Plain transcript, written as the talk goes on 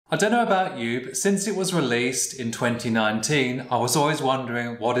I don't know about you, but since it was released in 2019, I was always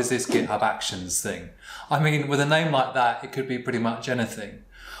wondering, what is this GitHub Actions thing? I mean, with a name like that, it could be pretty much anything.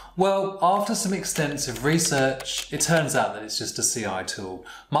 Well, after some extensive research, it turns out that it's just a CI tool,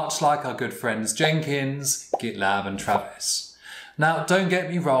 much like our good friends Jenkins, GitLab and Travis. Now, don't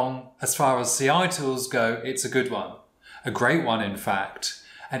get me wrong, as far as CI tools go, it's a good one. A great one, in fact.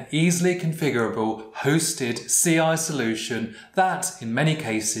 An easily configurable, hosted CI solution that, in many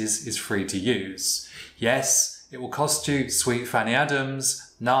cases, is free to use. Yes, it will cost you sweet Fanny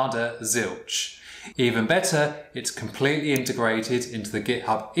Adams, nada, zilch. Even better, it's completely integrated into the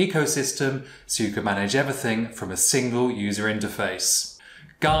GitHub ecosystem, so you can manage everything from a single user interface.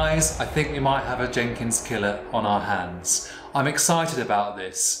 Guys, I think we might have a Jenkins killer on our hands. I'm excited about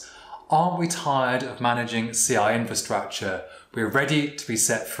this. Aren't we tired of managing CI infrastructure? We're ready to be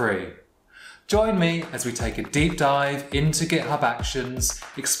set free. Join me as we take a deep dive into GitHub Actions,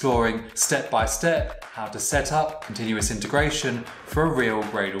 exploring step by step how to set up continuous integration for a real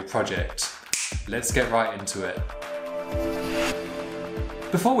Gradle project. Let's get right into it.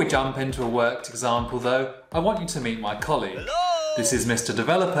 Before we jump into a worked example though, I want you to meet my colleague. This is Mr.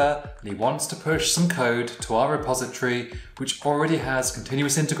 Developer, and he wants to push some code to our repository which already has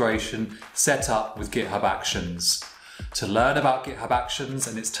continuous integration set up with GitHub Actions. To learn about GitHub Actions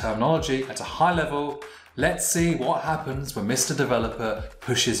and its terminology at a high level, let's see what happens when Mr. Developer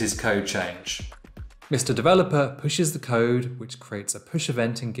pushes his code change. Mr. Developer pushes the code which creates a push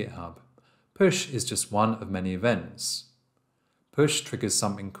event in GitHub. Push is just one of many events. Push triggers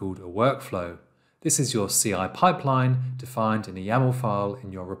something called a workflow. This is your CI pipeline defined in a YAML file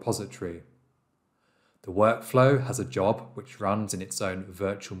in your repository. The workflow has a job which runs in its own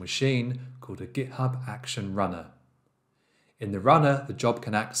virtual machine called a GitHub Action Runner. In the runner, the job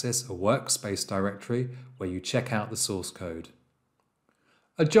can access a workspace directory where you check out the source code.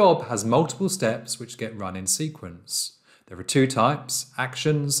 A job has multiple steps which get run in sequence. There are two types,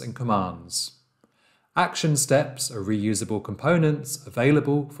 actions and commands. Action steps are reusable components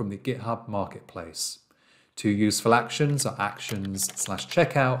available from the GitHub Marketplace. Two useful actions are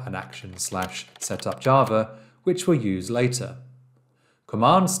actions/checkout and actions/setupjava, which we'll use later.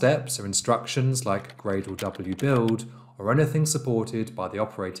 Command steps are instructions like Gradle wbuild or anything supported by the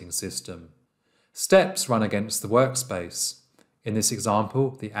operating system. Steps run against the workspace. In this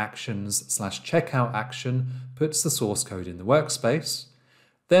example, the actions/checkout action puts the source code in the workspace.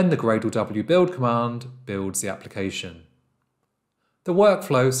 Then the Gradle wbuild command builds the application. The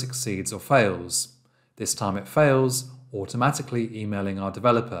workflow succeeds or fails. This time it fails, automatically emailing our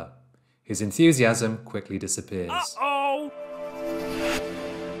developer. His enthusiasm quickly disappears. Uh-oh!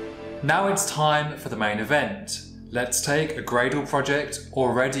 Now it's time for the main event. Let's take a Gradle project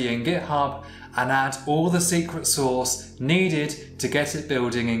already in GitHub and add all the secret sauce needed to get it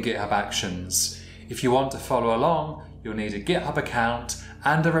building in GitHub Actions. If you want to follow along, you'll need a GitHub account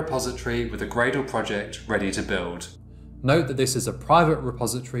and a repository with a Gradle project ready to build. Note that this is a private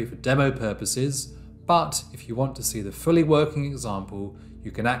repository for demo purposes, but if you want to see the fully working example,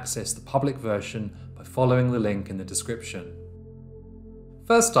 you can access the public version by following the link in the description.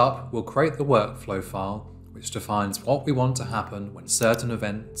 First up, we'll create the workflow file, which defines what we want to happen when certain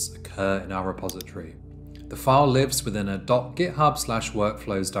events occur in our repository. The file lives within a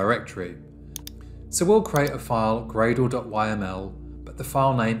 .github/workflows directory. So we'll create a file gradle.yml, but the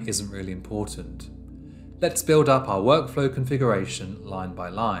file name isn't really important. Let's build up our workflow configuration line by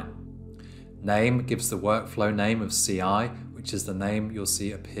line. Name gives the workflow name of CI, which is the name you'll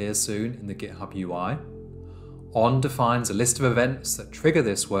see appear soon in the GitHub UI. On defines a list of events that trigger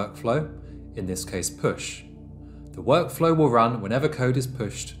this workflow, in this case push. The workflow will run whenever code is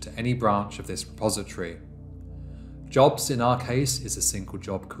pushed to any branch of this repository. Jobs in our case is a single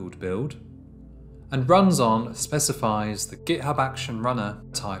job called build. And runs on specifies the GitHub Action Runner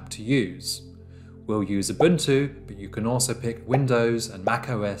type to use. We'll use Ubuntu, but you can also pick Windows and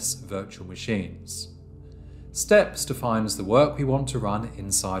macOS virtual machines. Steps defines the work we want to run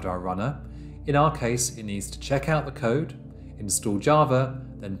inside our runner. In our case, it needs to check out the code, install Java,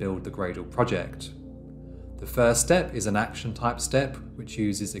 then build the Gradle project. The first step is an action type step, which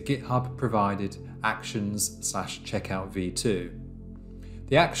uses a GitHub provided actions/checkout v2.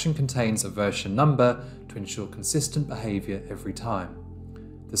 The action contains a version number to ensure consistent behavior every time.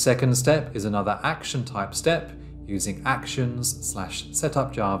 The second step is another action type step using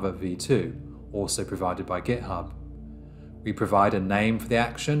actions/setupjava v2, also provided by GitHub. We provide a name for the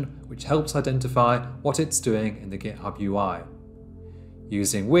action, which helps identify what it's doing in the GitHub UI.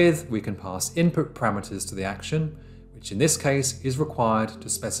 Using with, we can pass input parameters to the action, which in this case is required to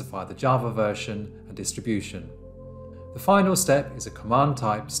specify the Java version and distribution. The final step is a command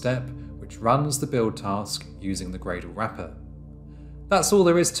type step which runs the build task using the Gradle wrapper. That's all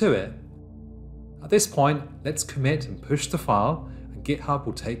there is to it. At this point, let's commit and push the file, and GitHub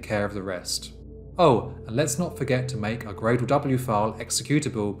will take care of the rest. Oh, and let's not forget to make our Gradle W file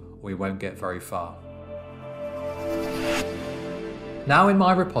executable or we won't get very far. Now in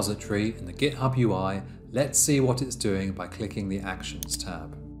my repository in the GitHub UI, let's see what it's doing by clicking the Actions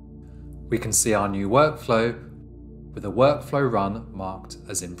tab. We can see our new workflow with a workflow run marked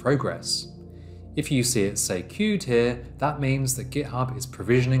as in progress. If you see it say queued here, that means that GitHub is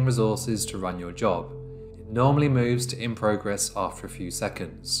provisioning resources to run your job. It normally moves to in progress after a few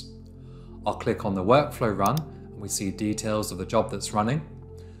seconds. I'll click on the workflow run and we see details of the job that's running.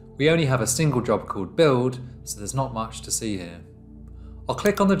 We only have a single job called build, so there's not much to see here. I'll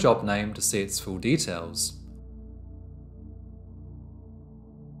click on the job name to see its full details.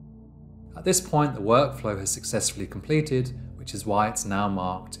 At this point, the workflow has successfully completed, which is why it's now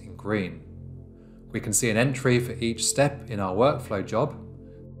marked in green. We can see an entry for each step in our workflow job.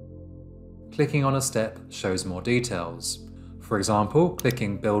 Clicking on a step shows more details. For example,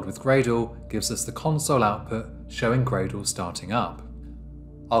 clicking Build with Gradle gives us the console output showing Gradle starting up.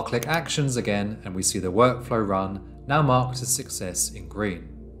 I'll click Actions again and we see the workflow run now marked as success in green.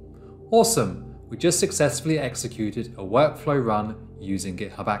 Awesome! We just successfully executed a workflow run using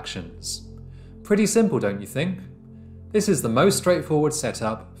GitHub Actions. Pretty simple, don't you think? This is the most straightforward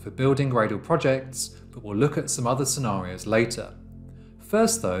setup for building Gradle projects, but we'll look at some other scenarios later.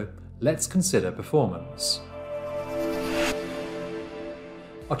 First though, let's consider performance.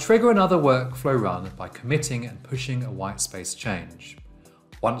 I'll trigger another workflow run by committing and pushing a whitespace change.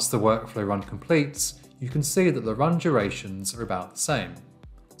 Once the workflow run completes, you can see that the run durations are about the same.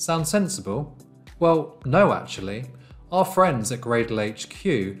 Sound sensible? Well, no actually. Our friends at Gradle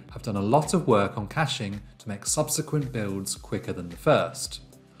HQ have done a lot of work on caching to make subsequent builds quicker than the first.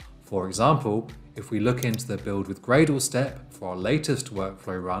 For example, if we look into the Build with Gradle step for our latest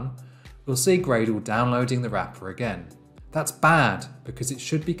workflow run, we'll see Gradle downloading the wrapper again. That's bad because it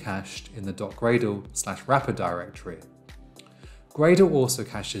should be cached in the .gradle/wrapper directory. Gradle also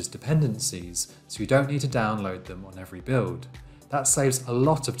caches dependencies, so you don't need to download them on every build. That saves a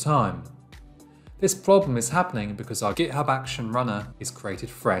lot of time. This problem is happening because our GitHub Action runner is created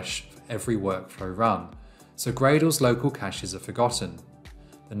fresh for every workflow run, so Gradle's local caches are forgotten.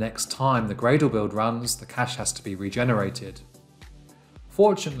 The next time the Gradle build runs, the cache has to be regenerated.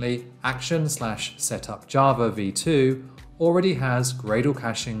 Fortunately, action/setup-java v2 already has Gradle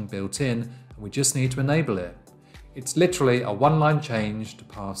caching built in, and we just need to enable it. It's literally a one-line change to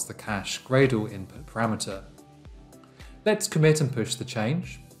pass the cache Gradle input parameter. Let's commit and push the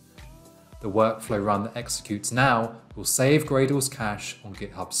change. The workflow run that executes now will save Gradle's cache on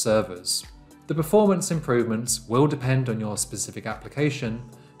GitHub servers. The performance improvements will depend on your specific application,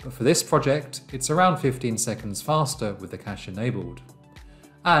 but for this project, it's around 15 seconds faster with the cache enabled.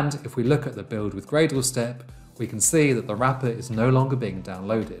 And if we look at the Build with Gradle step, we can see that the wrapper is no longer being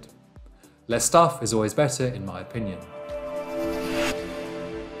downloaded. Less stuff is always better in my opinion.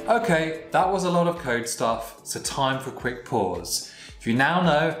 Okay, that was a lot of code stuff, so time for a quick pause. You now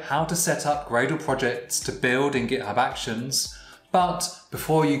know how to set up Gradle projects to build in GitHub Actions, but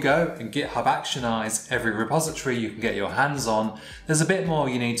before you go and GitHub Actionize every repository you can get your hands on, there's a bit more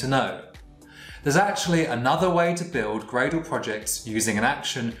you need to know. There's actually another way to build Gradle projects using an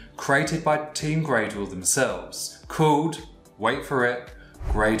action created by Team Gradle themselves, called, wait for it,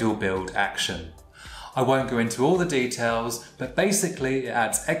 Gradle Build Action. I won't go into all the details, but basically it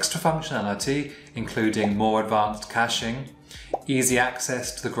adds extra functionality, including more advanced caching, easy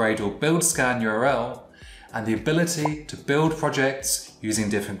access to the Gradle build scan URL, and the ability to build projects using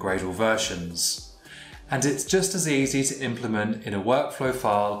different Gradle versions. And it's just as easy to implement in a workflow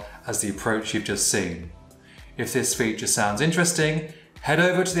file as the approach you've just seen. If this feature sounds interesting, head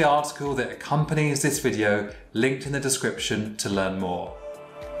over to the article that accompanies this video, linked in the description to learn more.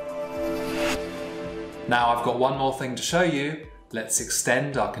 Now I've got one more thing to show you. Let's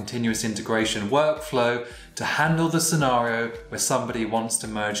extend our continuous integration workflow to handle the scenario where somebody wants to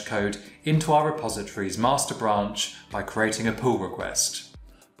merge code into our repository's master branch by creating a pull request.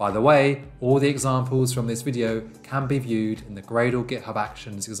 By the way, all the examples from this video can be viewed in the Gradle GitHub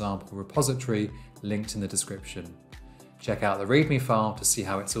Actions example repository linked in the description. Check out the README file to see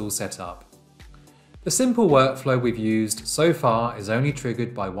how it's all set up. The simple workflow we've used so far is only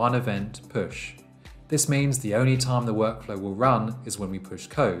triggered by one event, push. This means the only time the workflow will run is when we push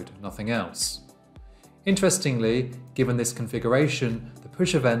code, nothing else. Interestingly, given this configuration, the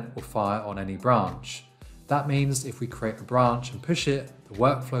push event will fire on any branch. That means if we create a branch and push it, the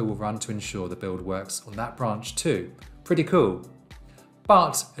workflow will run to ensure the build works on that branch too, Pretty cool.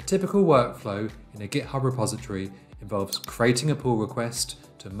 But a typical workflow in a GitHub repository involves creating a pull request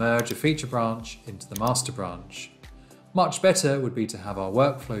to merge a feature branch into the master branch. Much better would be to have our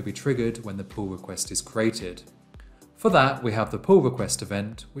workflow be triggered when the pull request is created. For that, we have the pull request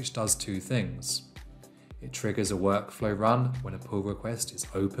event, which does two things. It triggers a workflow run when a pull request is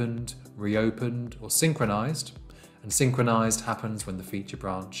opened, reopened, or synchronized, and synchronized happens when the feature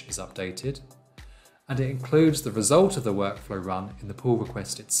branch is updated. And it includes the result of the workflow run in the pull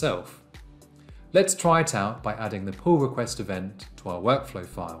request itself. Let's try it out by adding the pull request event to our workflow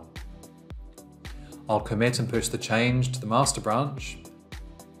file. I'll commit and push the change to the master branch,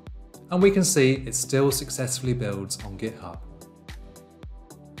 and we can see it still successfully builds on GitHub.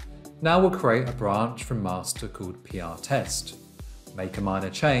 Now we'll create a branch from master called PR-test, make a minor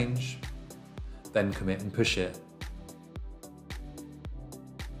change, then commit and push it.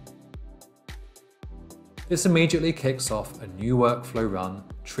 This immediately kicks off a new workflow run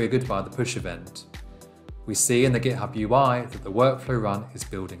triggered by the push event. We see in the GitHub UI that the workflow run is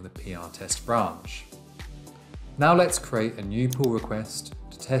building the PR-test branch. Now let's create a new pull request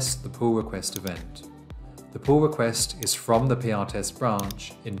to test the pull request event. The pull request is from the PR-test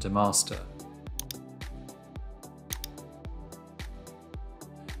branch into master.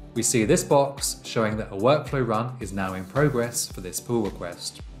 We see this box showing that a workflow run is now in progress for this pull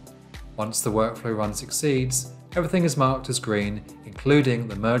request. Once the workflow run succeeds, everything is marked as green, including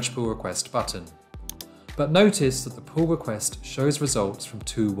the Merge Pull Request button. But notice that the pull request shows results from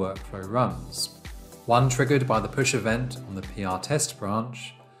two workflow runs. One triggered by the push event on the PR-test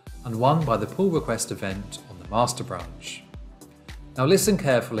branch, and one by the pull request event on the master branch. Now listen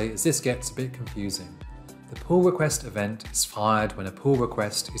carefully as this gets a bit confusing. The pull request event is fired when a pull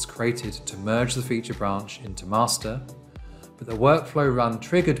request is created to merge the feature branch into master, but the workflow run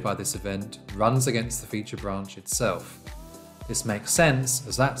triggered by this event runs against the feature branch itself. This makes sense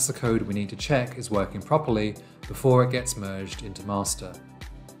as that's the code we need to check is working properly before it gets merged into master.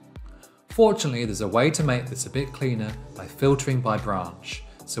 Fortunately, there's a way to make this a bit cleaner by filtering by branch,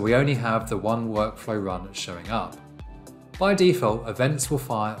 so we only have the one workflow run showing up. By default, events will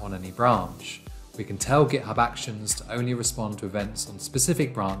fire on any branch. We can tell GitHub Actions to only respond to events on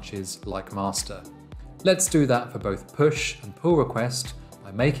specific branches like master. Let's do that for both push and pull request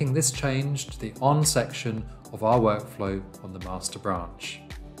by making this change to the on section of our workflow on the master branch.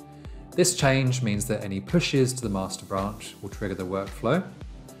 This change means that any pushes to the master branch will trigger the workflow,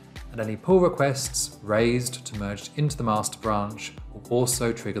 and any pull requests raised to merge into the master branch will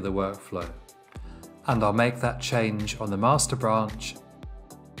also trigger the workflow. And I'll make that change on the master branch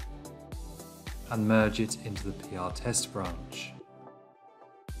and merge it into the PR-test branch.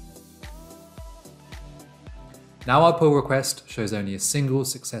 Now our pull request shows only a single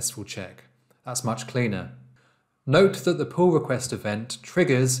successful check. That's much cleaner. Note that the pull request event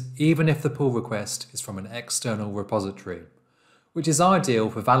triggers even if the pull request is from an external repository, which is ideal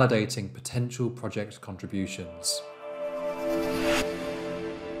for validating potential project contributions.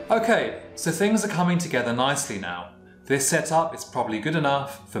 Okay, so things are coming together nicely now. This setup is probably good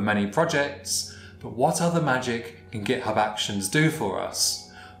enough for many projects, but what other magic can GitHub Actions do for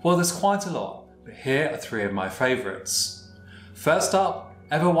us? Well, there's quite a lot, but here are three of my favourites. First up,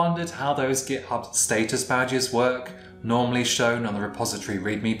 ever wondered how those GitHub status badges work, normally shown on the repository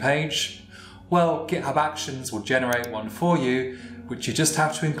README page? Well, GitHub Actions will generate one for you, which you just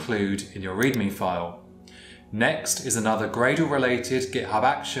have to include in your README file. Next is another Gradle-related GitHub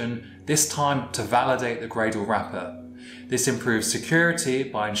action, this time to validate the Gradle wrapper. This improves security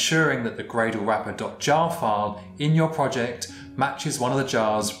by ensuring that the Gradle wrapper.jar file in your project matches one of the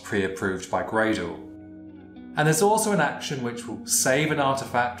jars pre-approved by Gradle. And there's also an action which will save an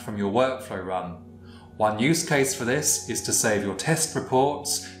artifact from your workflow run. One use case for this is to save your test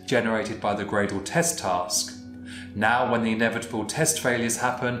reports generated by the Gradle test task. Now when the inevitable test failures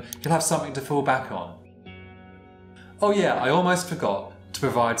happen, you'll have something to fall back on. Oh yeah, I almost forgot. To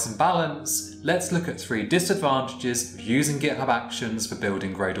provide some balance, let's look at 3 disadvantages of using GitHub Actions for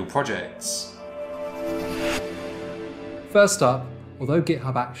building Gradle projects. First up, although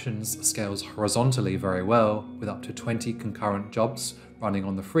GitHub Actions scales horizontally very well with up to 20 concurrent jobs running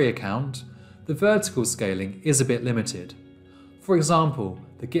on the free account, the vertical scaling is a bit limited. For example,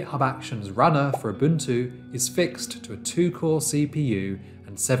 the GitHub Actions runner for Ubuntu is fixed to a 2-core CPU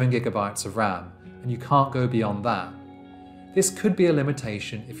and 7 GB of RAM, and you can't go beyond that. This could be a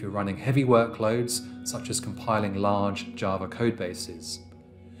limitation if you're running heavy workloads, such as compiling large Java codebases.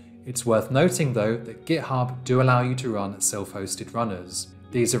 It's worth noting though that GitHub do allow you to run self-hosted runners.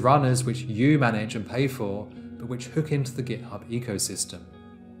 These are runners which you manage and pay for, but which hook into the GitHub ecosystem.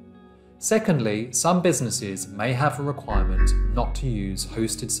 Secondly, some businesses may have a requirement not to use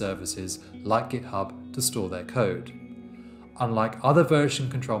hosted services like GitHub to store their code. Unlike other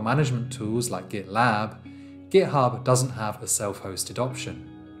version control management tools like GitLab, GitHub doesn't have a self-hosted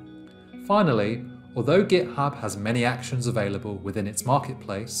option. Finally, although GitHub has many actions available within its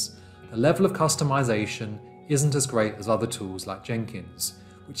marketplace, the level of customization isn't as great as other tools like Jenkins,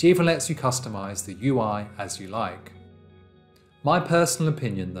 which even lets you customize the UI as you like. My personal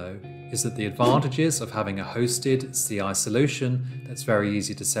opinion, though, is that the advantages of having a hosted CI solution that's very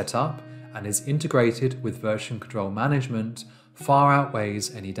easy to set up and is integrated with version control management far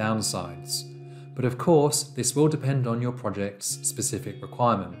outweighs any downsides. But of course, this will depend on your project's specific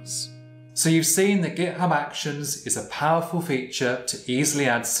requirements. So you've seen that GitHub Actions is a powerful feature to easily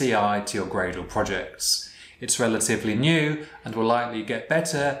add CI to your Gradle projects. It's relatively new and will likely get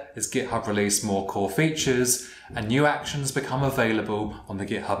better as GitHub release more core features and new actions become available on the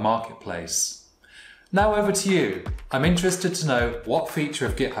GitHub Marketplace. Now over to you. I'm interested to know what feature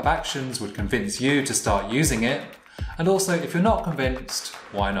of GitHub Actions would convince you to start using it, and also if you're not convinced,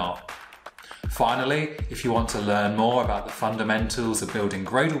 why not? Finally, if you want to learn more about the fundamentals of building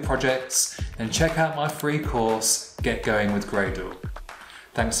Gradle projects, then check out my free course, Get Going with Gradle.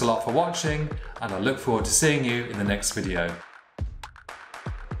 Thanks a lot for watching, and I look forward to seeing you in the next video.